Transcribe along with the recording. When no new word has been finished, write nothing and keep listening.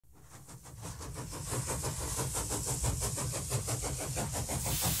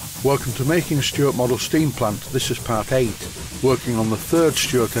Welcome to Making Stuart Model Steam Plant. This is part 8, working on the third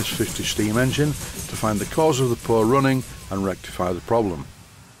Stuart S50 Steam Engine to find the cause of the poor running and rectify the problem.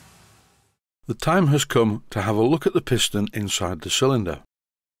 The time has come to have a look at the piston inside the cylinder.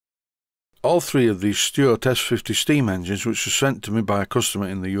 All three of these Stuart S50 Steam Engines, which were sent to me by a customer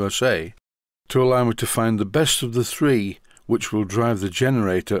in the USA, to allow me to find the best of the three which will drive the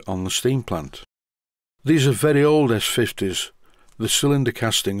generator on the steam plant. These are very old S50s. The cylinder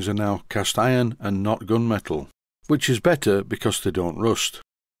castings are now cast iron and not gunmetal, which is better because they don't rust.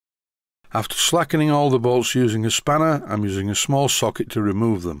 After slackening all the bolts using a spanner, I'm using a small socket to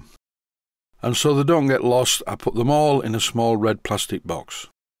remove them. And so they don't get lost, I put them all in a small red plastic box.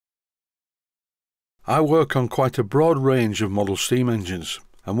 I work on quite a broad range of model steam engines,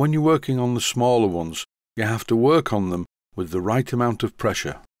 and when you're working on the smaller ones, you have to work on them with the right amount of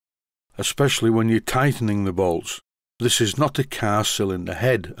pressure, especially when you're tightening the bolts. This is not a car cylinder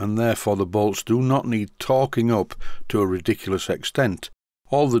head, and therefore the bolts do not need torquing up to a ridiculous extent.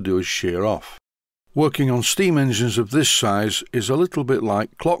 All they do is shear off. Working on steam engines of this size is a little bit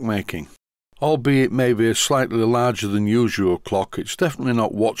like clockmaking. Albeit maybe a slightly larger than usual clock, it's definitely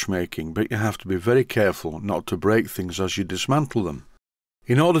not watchmaking, but you have to be very careful not to break things as you dismantle them.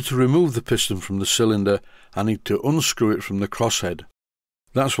 In order to remove the piston from the cylinder, I need to unscrew it from the crosshead.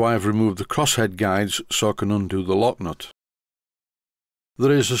 That's why I've removed the crosshead guides so I can undo the lock nut.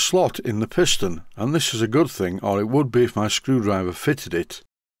 There is a slot in the piston, and this is a good thing, or it would be if my screwdriver fitted it,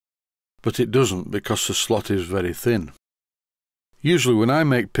 but it doesn't because the slot is very thin. Usually when I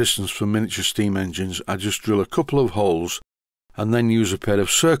make pistons for miniature steam engines, I just drill a couple of holes and then use a pair of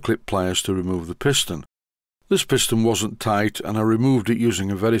circlip pliers to remove the piston. This piston wasn't tight and I removed it using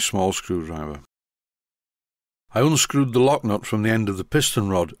a very small screwdriver. I unscrewed the lock nut from the end of the piston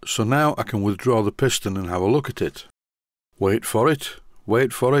rod, so now I can withdraw the piston and have a look at it. Wait for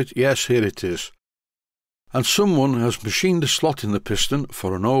it, yes, here it is. And someone has machined a slot in the piston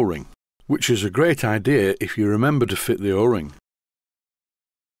for an O-ring, which is a great idea if you remember to fit the O-ring.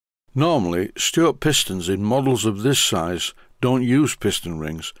 Normally, Stuart pistons in models of this size don't use piston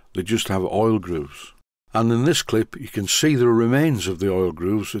rings, they just have oil grooves. And in this clip you can see the remains of the oil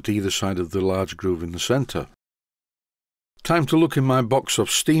grooves at either side of the large groove in the centre. Time to look in my box of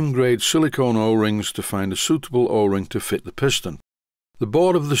steam-grade silicone O-rings to find a suitable O-ring to fit the piston. The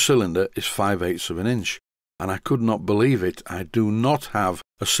bore of the cylinder is 5/8 of an inch, and I could not believe it. I do not have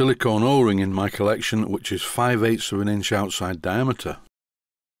a silicone O-ring in my collection which is 5/8 of an inch outside diameter.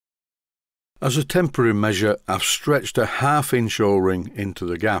 As a temporary measure, I've stretched a 1/2 inch O-ring into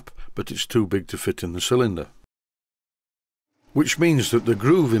the gap, but it's too big to fit in the cylinder. Which means that the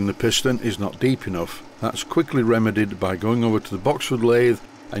groove in the piston is not deep enough. That's quickly remedied by going over to the Boxwood lathe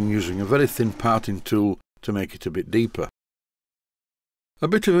and using a very thin parting tool to make it a bit deeper. A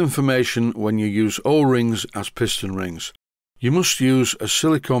bit of information when you use O-rings as piston rings. You must use a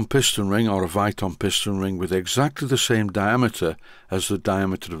silicone piston ring or a Viton piston ring with exactly the same diameter as the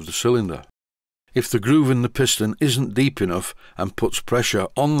diameter of the cylinder. If the groove in the piston isn't deep enough and puts pressure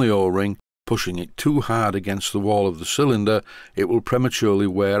on the O-ring, pushing it too hard against the wall of the cylinder, it will prematurely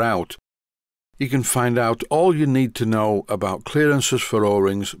wear out. You can find out all you need to know about clearances for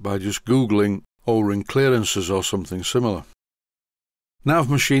O-rings by just googling O-ring clearances or something similar. Now I've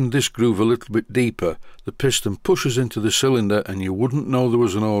machined this groove a little bit deeper, the piston pushes into the cylinder and you wouldn't know there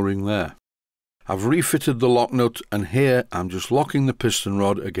was an O-ring there. I've refitted the lock nut and here I'm just locking the piston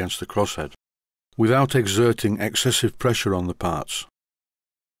rod against the crosshead, without exerting excessive pressure on the parts.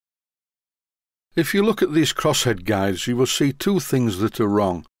 If you look at these crosshead guides, you will see two things that are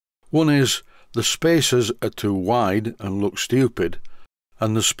wrong. One is the spacers are too wide and look stupid,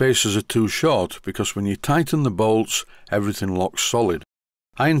 and the spacers are too short because when you tighten the bolts, everything locks solid.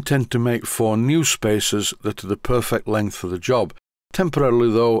 I intend to make 4 new spacers that are the perfect length for the job.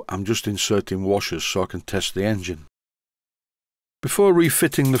 Temporarily though, I'm just inserting washers so I can test the engine. Before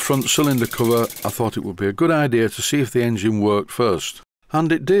refitting the front cylinder cover, I thought it would be a good idea to see if the engine worked first. And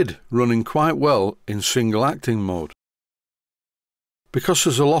it did, running quite well in single acting mode. Because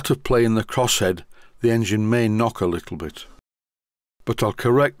there's a lot of play in the crosshead, the engine may knock a little bit. But I'll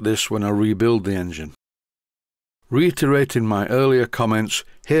correct this when I rebuild the engine. Reiterating my earlier comments,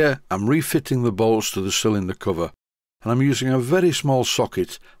 here I'm refitting the bolts to the cylinder cover, and I'm using a very small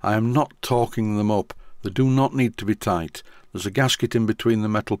socket. I am not torquing them up, they do not need to be tight. There's a gasket in between the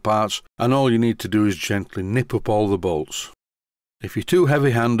metal parts, and all you need to do is gently nip up all the bolts. If you're too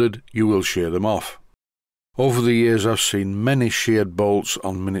heavy-handed, you will shear them off. Over the years I've seen many sheared bolts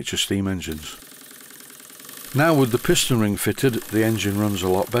on miniature steam engines. Now with the piston ring fitted, the engine runs a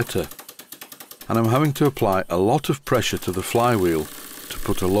lot better. And I'm having to apply a lot of pressure to the flywheel to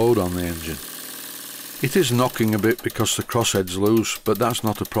put a load on the engine. It is knocking a bit because the crosshead's loose, but that's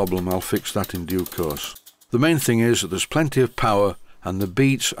not a problem. I'll fix that in due course. The main thing is that there's plenty of power and the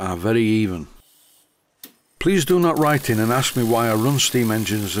beats are very even. Please do not write in and ask me why I run steam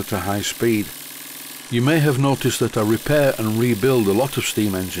engines at a high speed. You may have noticed that I repair and rebuild a lot of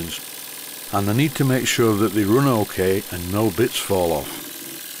steam engines, and I need to make sure that they run okay and no bits fall off.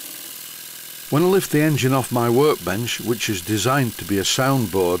 When I lift the engine off my workbench, which is designed to be a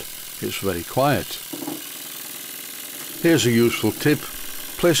soundboard, it's very quiet. Here's a useful tip: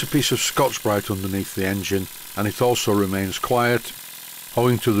 place a piece of Scotch-Brite underneath the engine and it also remains quiet,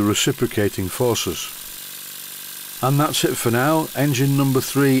 owing to the reciprocating forces. And that's it for now. Engine number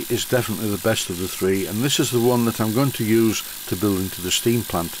 3 is definitely the best of the 3, and this is the one that I'm going to use to build into the steam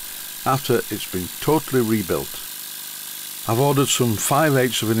plant after it's been totally rebuilt. I've ordered some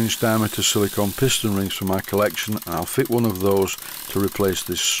 5/8 of an inch diameter silicone piston rings for my collection, and I'll fit one of those to replace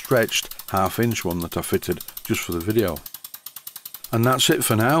this stretched 1/2 inch one that I fitted just for the video. And that's it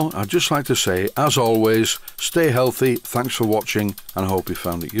for now. I'd just like to say, as always, stay healthy, thanks for watching, and I hope you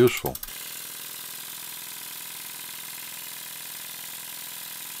found it useful.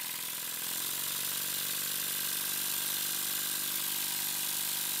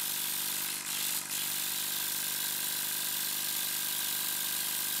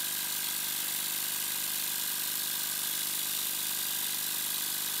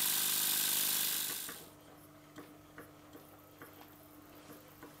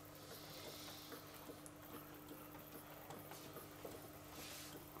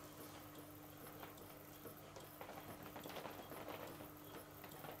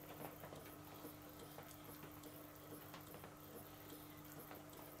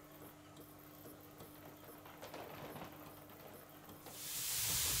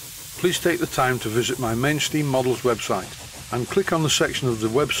 Please take the time to visit my main Steam Models website and click on the section of the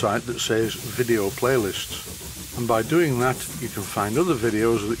website that says Video Playlists. And by doing that, you can find other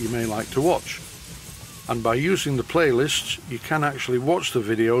videos that you may like to watch. And by using the playlists, you can actually watch the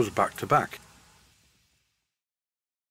videos back to back.